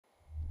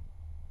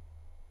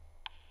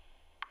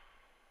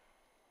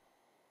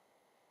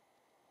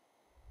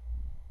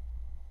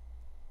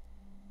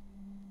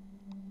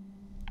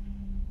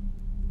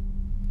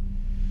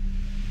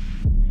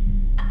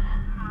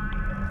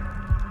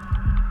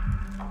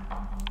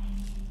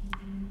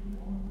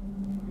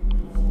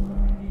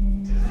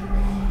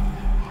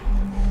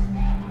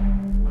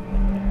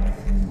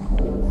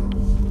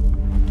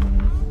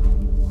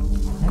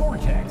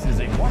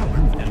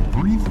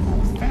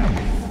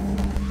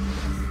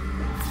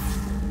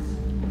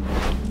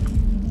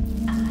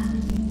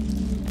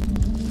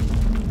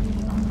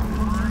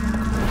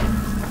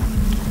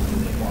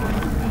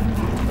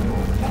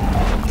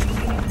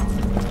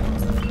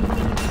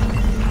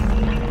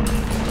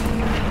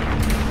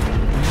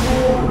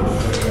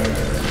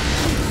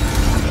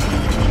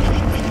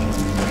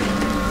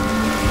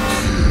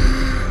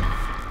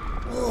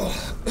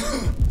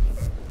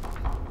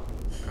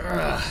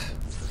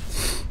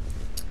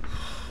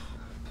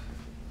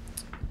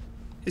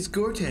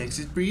Gore-Tex.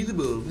 It's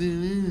breathable.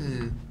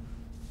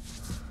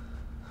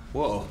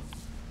 Whoa.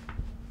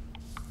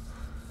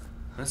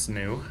 That's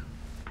new.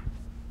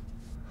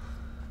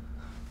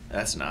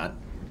 That's not.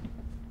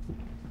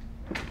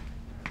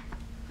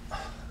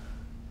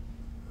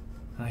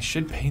 I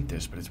should paint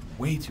this, but it's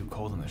way too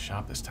cold in the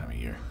shop this time of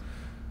year.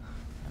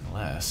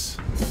 Unless...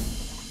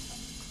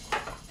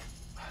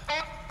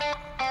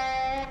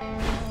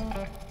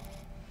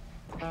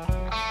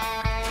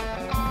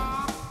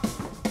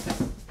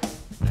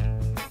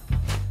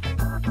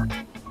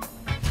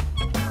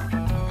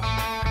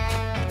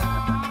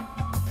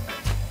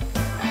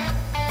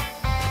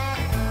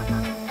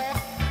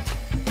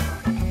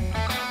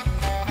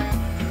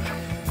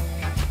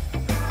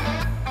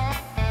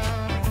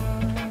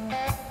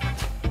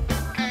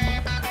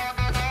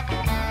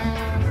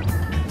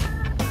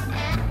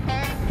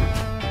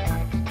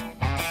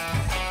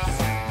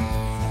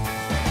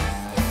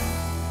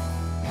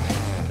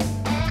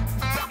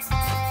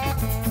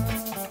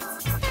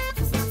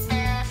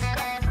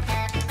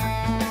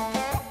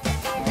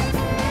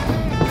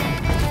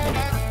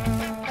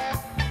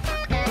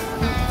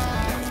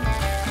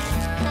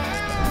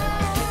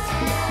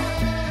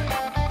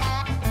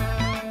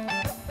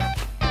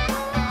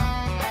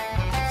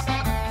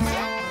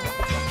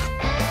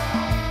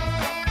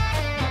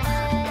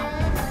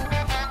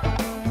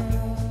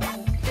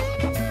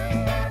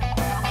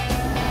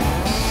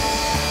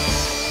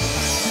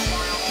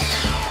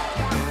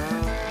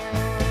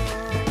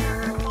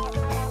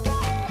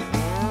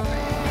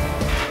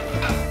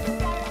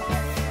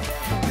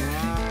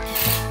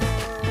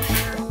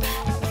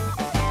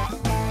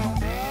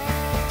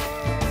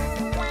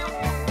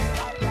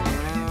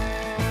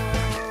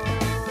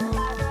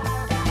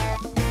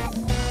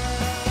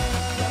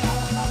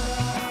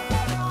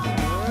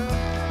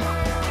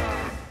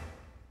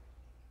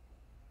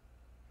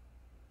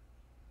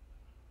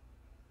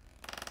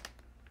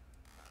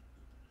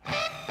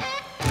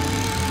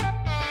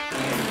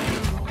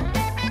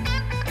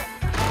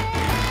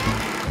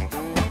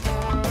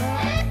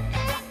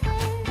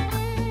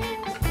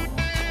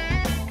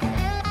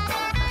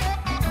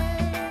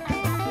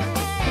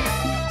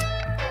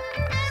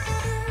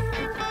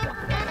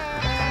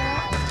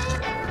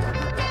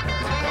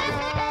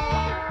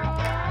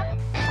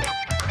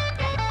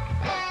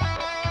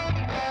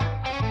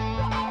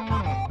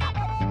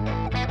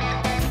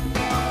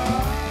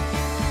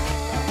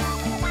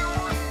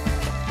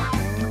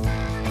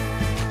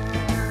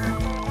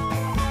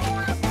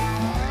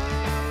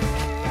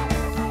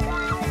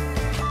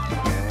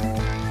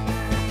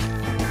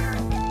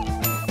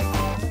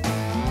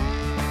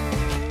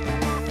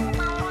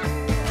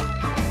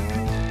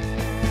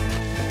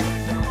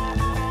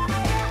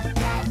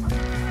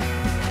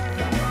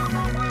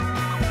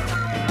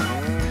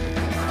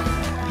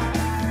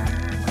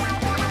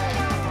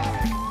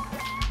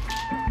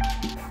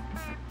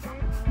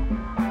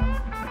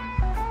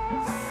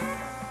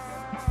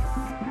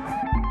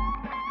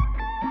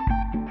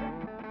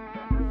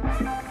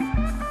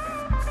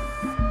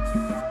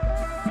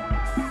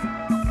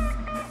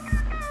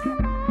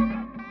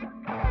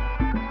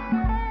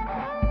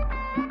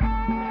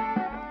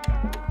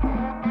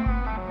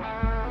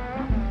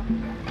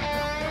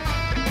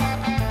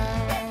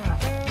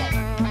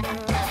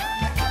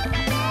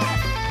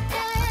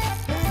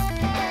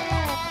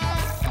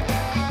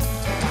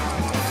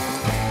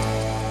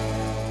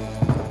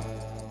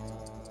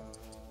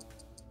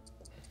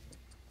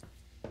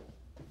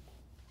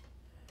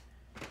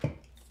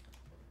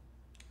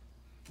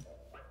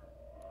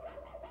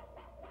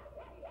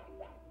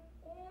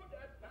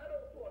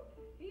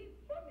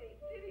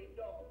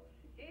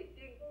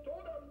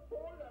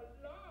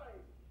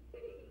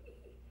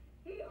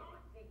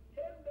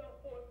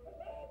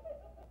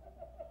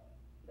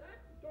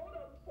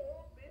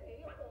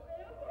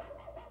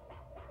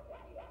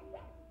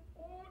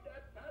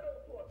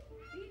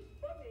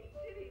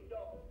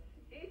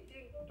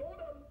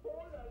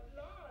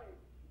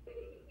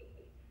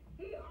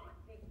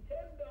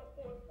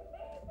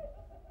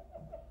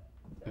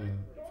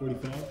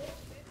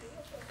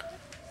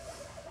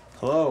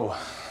 Hello.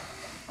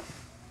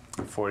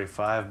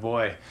 45,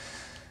 boy.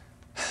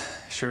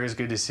 Sure is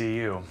good to see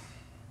you.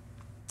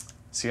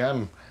 See,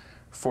 I'm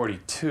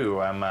 42.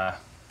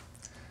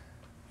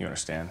 You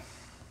understand.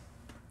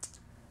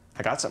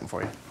 I got something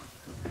for you.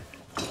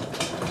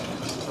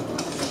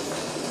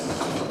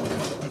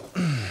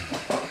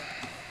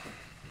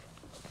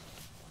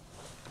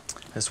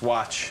 This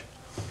watch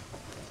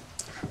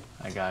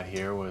I got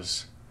here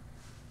was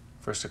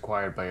first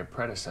acquired by your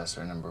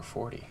predecessor, number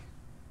 40.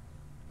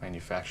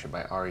 Manufactured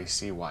by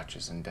REC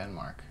Watches in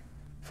Denmark.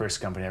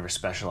 First company ever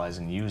specialized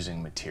in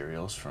using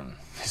materials from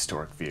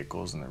historic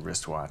vehicles and the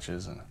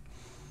wristwatches. And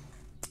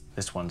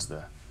this one's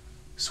the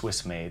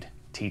Swiss-made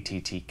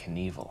TTT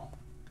Knievel.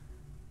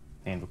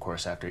 Named, of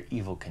course, after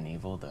Evel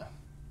Knievel, the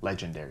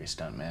legendary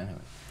stuntman who,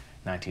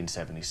 in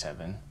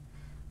 1977,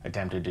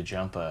 attempted to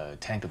jump a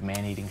tank of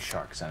man-eating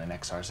sharks on an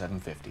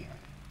XR750.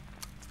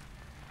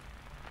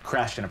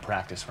 Crashed in a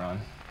practice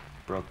run,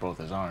 broke both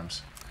his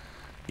arms,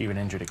 even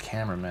injured a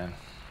cameraman.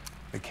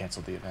 They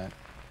canceled the event.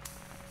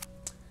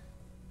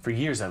 For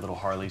years, that little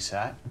Harley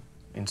sat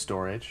in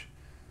storage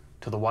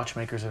till the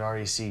watchmakers at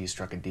REC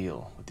struck a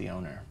deal with the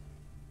owner.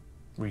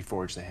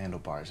 Reforged the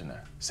handlebars into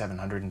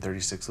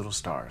 736 little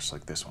stars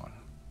like this one.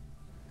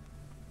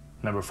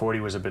 Number 40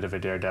 was a bit of a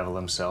daredevil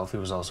himself. He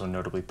was also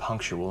notably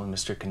punctual, and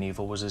Mr.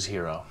 Knievel was his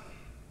hero.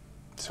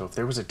 So if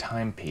there was a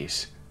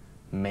timepiece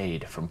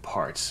made from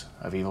parts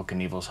of Evil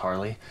Knievel's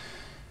Harley,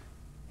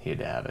 he had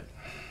to have it.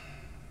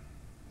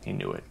 He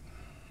knew it.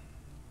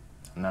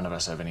 None of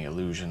us have any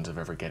illusions of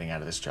ever getting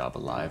out of this job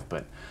alive,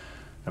 but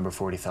number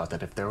 40 thought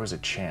that if there was a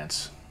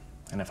chance,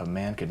 and if a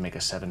man could make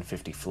a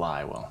 750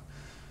 fly, well,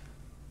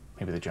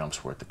 maybe the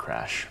jump's worth the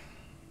crash.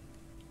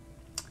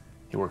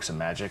 He worked some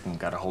magic and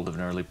got a hold of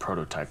an early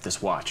prototype,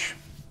 this watch.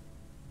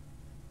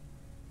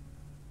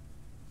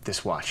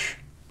 This watch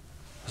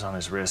was on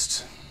his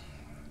wrist.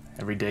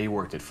 Every day he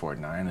worked at Fort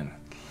 9 and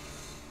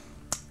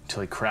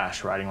until he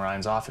crashed riding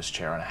Ryan's office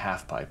chair on a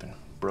half pipe and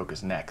broke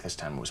his neck. This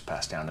time it was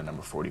passed down to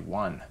number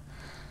 41.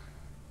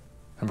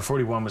 Number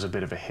 41 was a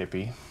bit of a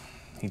hippie.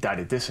 He died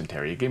of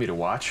dysentery. He gave me the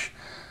watch.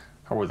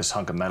 I wore this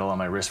hunk of metal on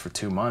my wrist for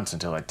 2 months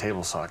until that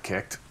table saw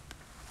kicked.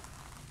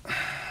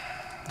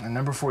 And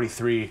number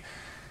 43,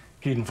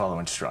 he didn't follow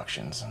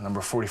instructions.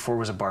 Number 44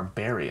 was a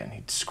barbarian.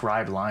 He'd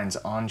scribe lines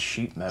on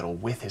sheet metal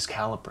with his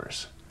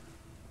calipers.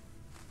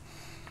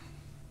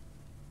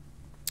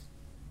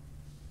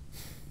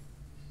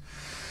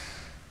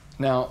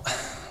 Now,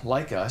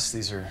 like us,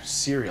 these are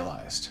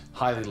serialized,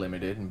 highly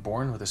limited, and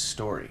born with a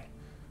story.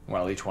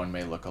 While each one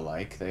may look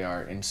alike, they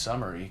are, in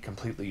summary,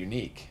 completely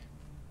unique.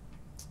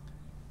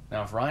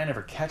 Now, if Ryan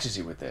ever catches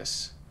you with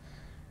this,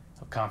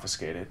 he'll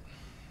confiscate it,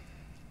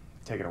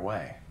 take it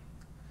away.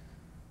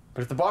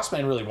 But if the boss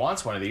man really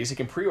wants one of these, he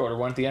can pre-order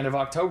one at the end of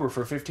October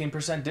for a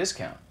 15%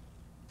 discount.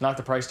 Knock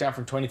the price down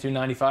from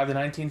 $22.95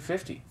 to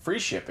 $19.50. Free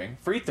shipping,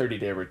 free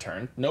 30-day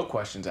return, no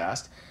questions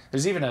asked.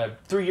 There's even a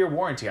 3-year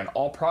warranty on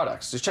all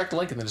products. Just check the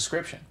link in the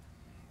description.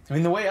 I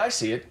mean, the way I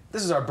see it,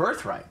 this is our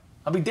birthright.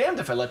 I'll be damned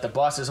if I let the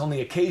boss's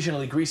only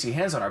occasionally greasy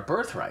hands on our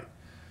birthright.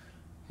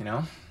 You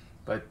know?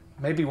 But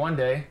maybe one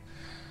day,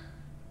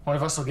 one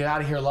of us will get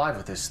out of here alive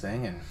with this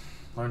thing and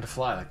learn to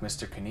fly like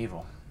Mr.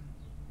 Knievel.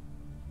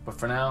 But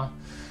for now,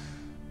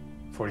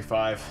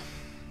 45,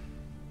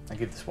 I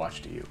give this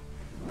watch to you.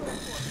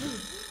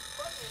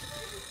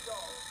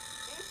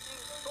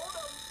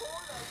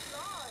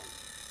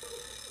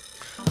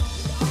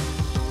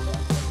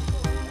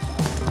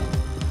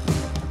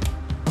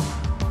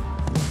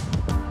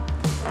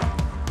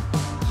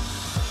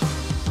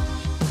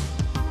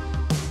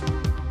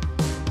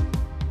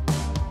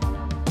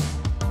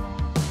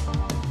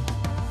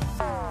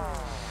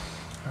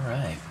 All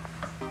right.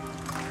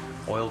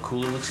 Oil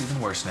cooler looks even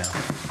worse now.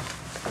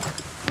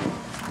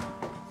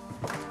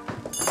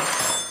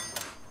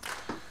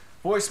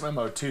 Voice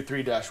memo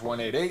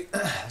 23-188.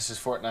 This is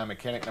Fort 9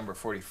 mechanic number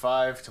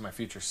 45 to my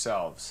future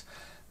selves.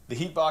 The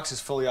heat box is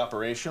fully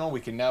operational. We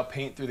can now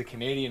paint through the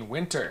Canadian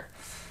winter.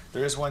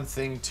 There is one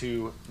thing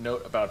to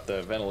note about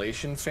the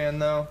ventilation fan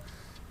though.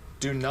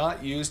 Do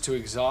not use to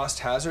exhaust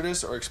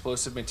hazardous or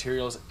explosive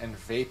materials and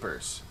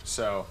vapors.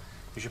 So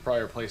you should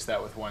probably replace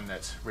that with one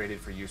that's rated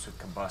for use with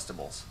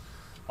combustibles.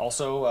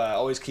 Also,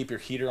 always keep your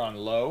heater on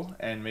low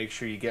and make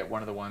sure you get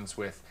one of the ones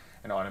with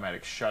an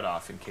automatic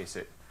shut-off in case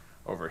it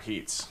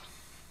overheats.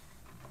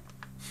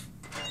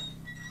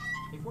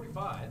 Hey,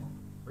 45,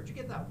 where'd you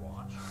get that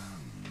watch?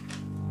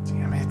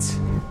 Damn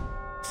it.